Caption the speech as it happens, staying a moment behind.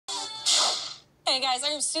Hey guys,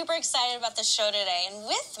 I'm super excited about the show today, and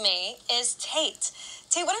with me is Tate.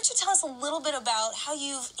 Tate, why don't you tell us a little bit about how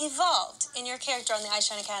you've evolved in your character on the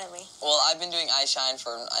IShine Academy? Well, I've been doing IShine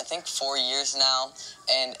for, I think, 4 years now,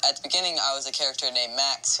 and at the beginning I was a character named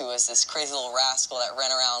Max, who was this crazy little rascal that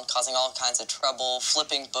ran around causing all kinds of trouble,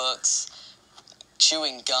 flipping books,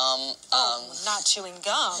 chewing gum. Not chewing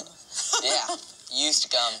gum. Yeah,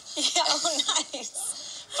 used gum. Yeah,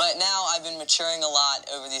 nice. But now I've been maturing a lot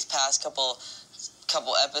over these past couple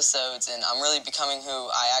episodes, and I'm really becoming who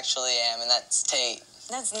I actually am, and that's Tate.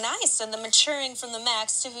 That's nice. And the maturing from the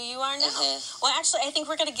Max to who you are now. Mm-hmm. Well, actually, I think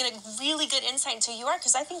we're going to get a really good insight into who you are,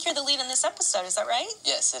 because I think you're the lead in this episode. Is that right?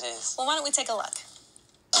 Yes, it is. Well, why don't we take a look?